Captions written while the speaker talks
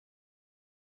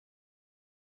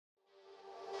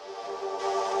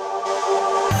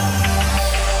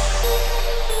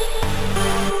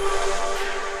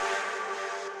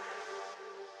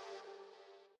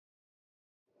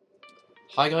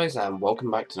Hi guys, and welcome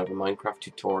back to another Minecraft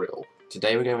tutorial.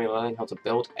 Today we're going to be learning how to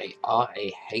build a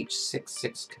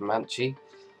RAH-66 Comanche,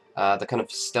 the kind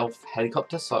of stealth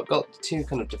helicopter. So I've got two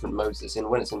kind of different modes it's in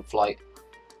when it's in flight,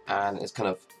 and it's kind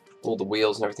of all the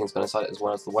wheels and everything's gone inside it, as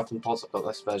well as the weapon pods. I've got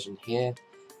this version here,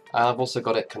 and I've also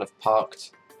got it kind of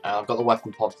parked, and I've got the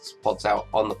weapon pods out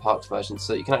on the parked version,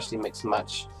 so you can actually mix and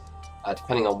match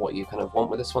depending on what you kind of want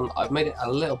with this one. I've made it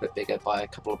a little bit bigger by a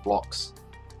couple of blocks.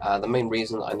 The main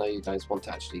reason, I know you guys want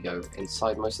to actually go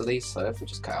inside most of these, so if we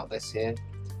just cut out this here,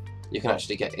 you can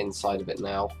actually get inside of it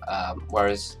now,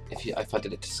 whereas if I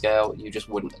did it to scale, you just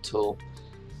wouldn't at all.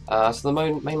 So the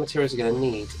main materials you're going to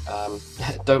need,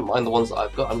 don't mind the ones that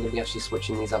I've got. I'm going to be actually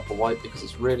switching these out for white because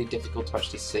it's really difficult to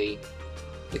actually see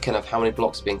the kind of how many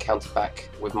blocks are being counted back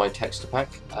with my texture pack,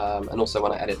 and also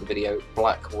when I edit the video,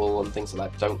 black wool and things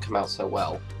like that don't come out so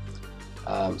well.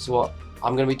 So what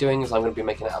I'm going to be doing is I'm going to be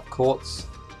making it out of quartz.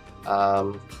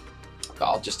 But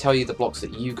I'll just tell you the blocks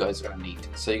that you guys are going to need.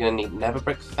 So you're going to need nether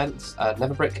brick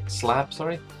slab.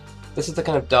 Sorry, this is the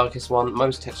kind of darkest one.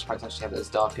 Most texture packs actually have it as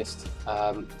darkest.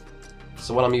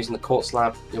 So when I'm using the quartz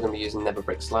slab, you're going to be using nether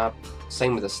brick slab.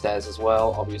 Same with the stairs as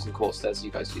well. I'll be using quartz stairs. You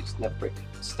guys use nether brick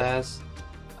stairs.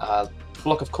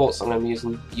 Block of quartz I'm going to be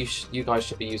using. You guys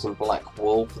should be using black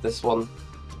wool for this one.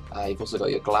 You've also got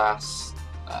your glass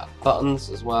buttons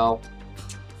as well.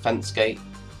 Fence gate.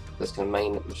 There's kind of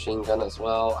main machine gun as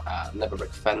well, nether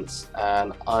brick fence,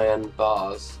 and iron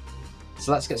bars.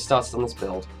 So let's get started on this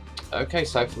build. Okay,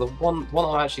 so for the one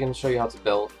I'm actually going to show you how to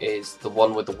build is the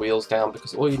one with the wheels down,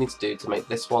 because all you need to do to make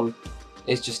this one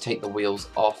is just take the wheels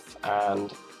off,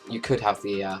 and you could have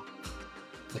the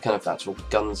kind of actual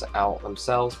guns out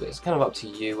themselves, but it's kind of up to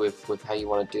you with how you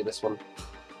want to do this one.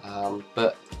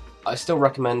 But I still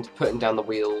recommend putting down the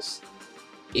wheels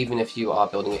even if you are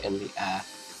building it in the air.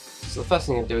 So the first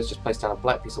thing you're going to do is just place down a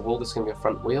black piece of wool. This is going to be a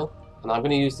front wheel, and I'm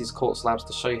going to use these quartz slabs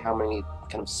to show you how many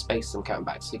kind of space I'm counting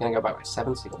back. So you're going to go back by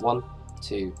 7, so you've got 1,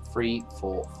 2, 3,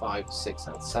 4, 5, 6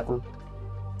 and 7,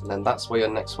 and then that's where your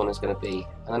next one is going to be.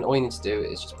 And then all you need to do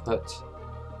is just put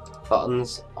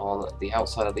buttons on the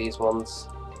outside of these ones,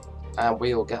 and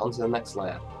we will get onto the next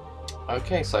layer.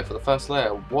 Okay, so for the first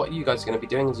layer, what you guys are going to be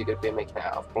doing is you're going to be making it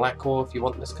out of black wool if you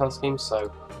want this colour scheme.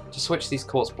 So just switch these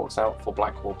quartz blocks out for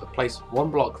black wool, but place one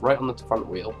block right on the front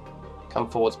wheel, come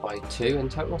forwards by 2 in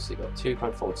total, so you've got 2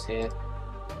 coming forwards here.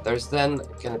 There's then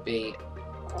going to be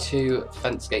 2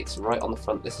 fence gates right on the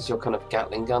front. This is your kind of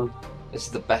Gatling gun. This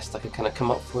is the best I could kind of come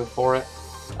up with for it.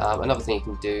 Another thing you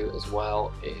can do as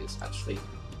well is actually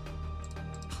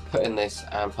put in this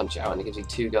and punch it out, and it gives you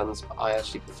 2 guns, but I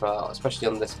actually prefer, especially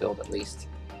on this build at least,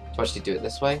 to actually do it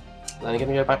this way. And then you're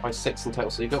going to go back by 6 in total,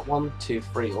 so you've got 1, 2,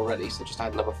 3 already, so just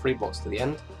add another 3 blocks to the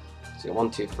end. So you've got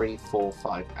 1, 2, 3, 4,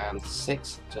 5 and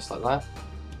 6, just like that.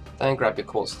 Then grab your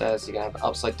quartz stairs. You're going to have an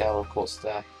upside down quartz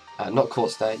stair, not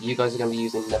quartz stair, you guys are going to be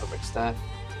using nether brick stair.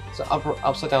 So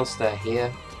upside down stair here,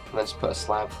 and then just put a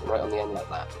slab right on the end like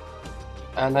that.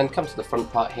 And then come to the front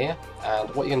part here, and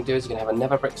what you're going to do is you're going to have a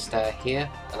nether brick stair here,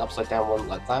 an upside down one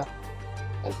like that,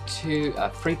 and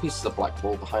 3 pieces of black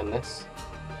wool behind this.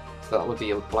 So that would be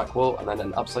your black wool, and then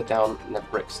an upside down nether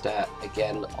brick stair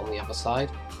again on the other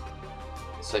side.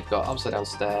 So you've got upside down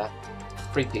stair,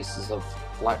 3 pieces of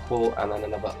black wool, and then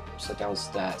another upside down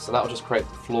stair. So that will just create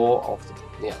the floor of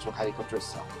the actual helicopter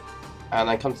itself. And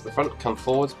then come to the front, come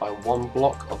forwards by 1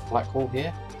 block of black wool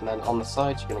here, and then on the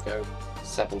side you're going to go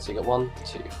 7. So you got 1,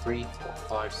 2, 3, 4,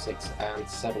 5, 6 and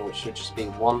 7, which should just be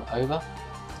 1 over.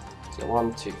 So you got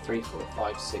 1, 2, 3, 4,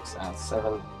 5, 6 and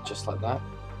 7, just like that.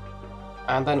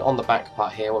 And then on the back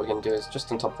part here, what we're going to do is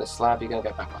just on top of this slab, you're going to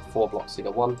go back by 4 blocks. So you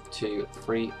got 1, 2,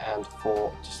 3 and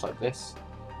 4, just like this.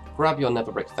 Grab your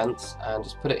nether brick fence and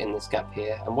just put it in this gap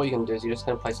here, and what you're going to do is you're just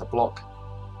going to place a block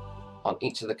on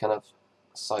each of the kind of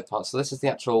side parts. So this is the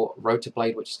actual rotor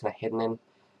blade, which is kind of hidden in.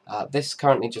 This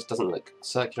currently just doesn't look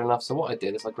circular enough, so what I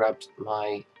did is I grabbed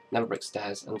my nether brick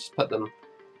stairs and just put them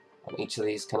on each of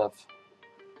these kind of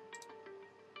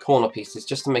corner pieces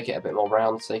just to make it a bit more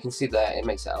round. So you can see there, it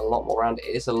makes it a lot more round.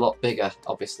 It is a lot bigger,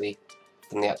 obviously,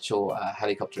 than the actual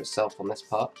helicopter itself on this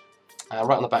part.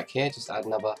 Right on the back here, just add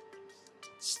another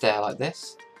stair like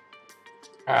this,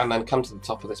 and then come to the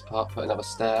top of this part, put another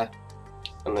stair,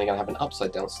 and then you're going to have an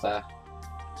upside down stair,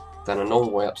 then a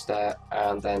normal way up stair,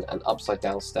 and then an upside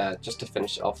down stair just to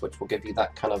finish it off, which will give you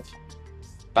that kind of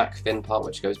back fin part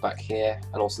which goes back here,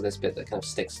 and also this bit that kind of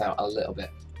sticks out a little bit.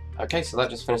 Okay, so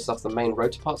that just finishes off the main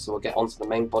rotor part, so we'll get onto the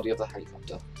main body of the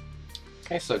helicopter.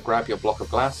 Okay, so grab your block of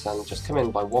glass and just come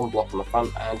in by 1 block on the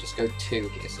front and just go 2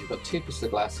 here. So you've got 2 pieces of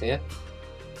glass here.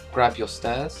 Grab your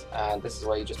stairs, and this is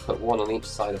where you just put 1 on each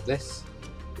side of this.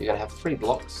 You're going to have 3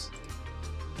 blocks,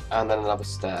 and then another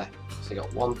stair. So you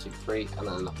got 1, 2, 3, and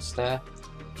then another stair.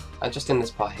 And just in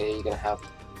this part here, you're going to have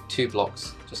 2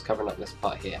 blocks just covering up this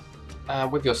part here.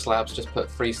 And with your slabs, just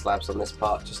put 3 slabs on this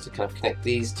part just to kind of connect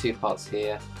these 2 parts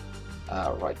here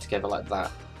right together like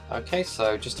that. Okay,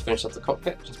 so just to finish off the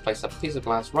cockpit, just place up a piece of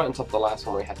glass right on top of the last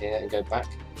one we had here and go back.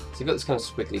 So you've got this kind of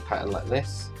squiggly pattern like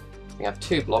this. You have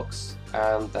 2 blocks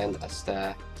and then a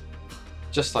stair,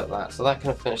 just like that. So that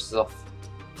kind of finishes off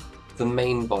the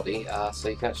main body, so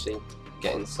you can actually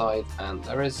get inside, and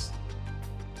there is,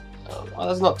 well,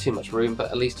 there's not too much room,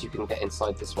 but at least you can get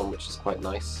inside this one, which is quite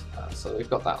nice. So we've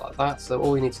got that like that. So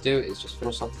all we need to do is just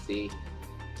finish off the,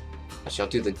 actually I'll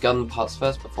do the gun parts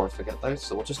first before I forget those,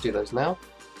 so we'll just do those now.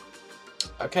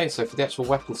 Okay, so for the actual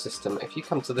weapon system, if you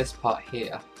come to this part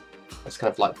here, this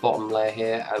kind of like bottom layer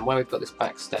here, and where we've got this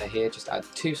back stair here, just add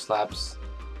 2 slabs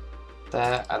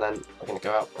there, and then we're going to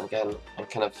go out again and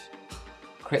kind of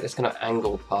create this kind of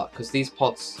angled part, because these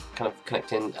pods kind of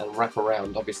connect in and wrap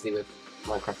around. Obviously with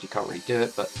Minecraft you can't really do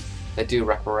it, but they do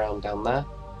wrap around down there.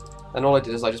 And all I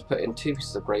did is I just put in 2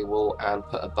 pieces of grey wool and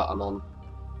put a button on,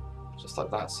 just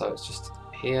like that. So it's just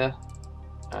here,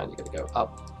 and you're going to go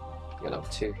up, you're going to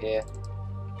have 2 here,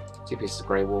 2 pieces of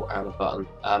grey wool and a button.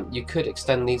 You could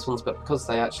extend these ones, but because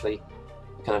they actually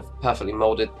kind of perfectly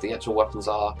moulded, the actual weapons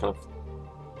are kind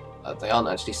of, they aren't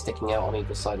actually sticking out on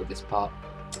either side of this part.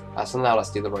 So now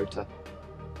let's do the rotor.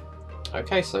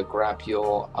 Okay, so grab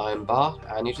your iron bar,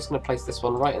 and you're just going to place this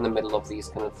one right in the middle of these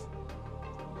kind of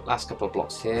last couple of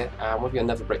blocks here, and with your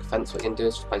nether brick fence what you can do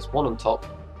is just place 1 on top,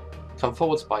 come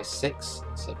forwards by 6,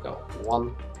 so go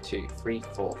 1, 2, 3,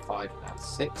 4, 5 and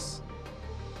 6.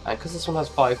 And because this one has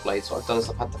 5 blades, what I've done is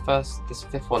I've had this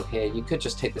 5th one here. You could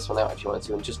just take this one out if you wanted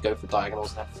to and just go for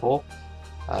diagonals and have 4.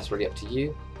 It's really up to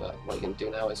you, but what you're going to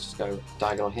do now is just go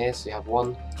diagonal here, so you have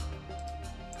 1,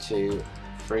 2,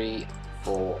 3,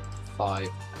 4, 5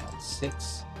 and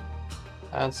 6,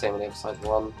 and same on the other side,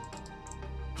 1,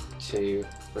 2,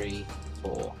 3,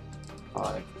 4,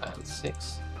 5 and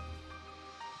 6,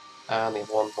 and the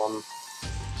other one, 1,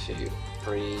 2,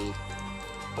 3,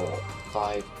 4,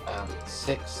 5 and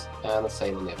 6, and the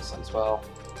same on the other side as well,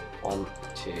 1,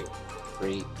 2,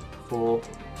 3, 4,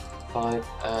 5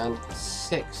 and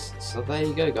 6. So there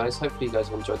you go guys, hopefully you guys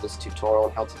have enjoyed this tutorial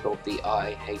on how to build the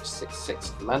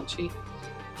RAH-66 Comanche.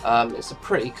 It's a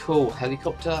pretty cool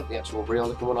helicopter, the actual real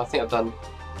looking one. I think I've done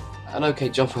an okay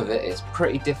job with it. It's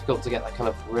pretty difficult to get that kind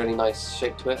of really nice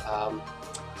shape to it.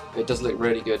 It does look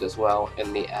really good as well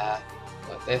in the air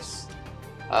like this.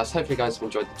 So hopefully you guys have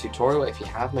enjoyed the tutorial. If you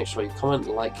have, make sure you comment,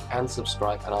 like and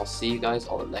subscribe, and I'll see you guys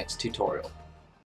on the next tutorial.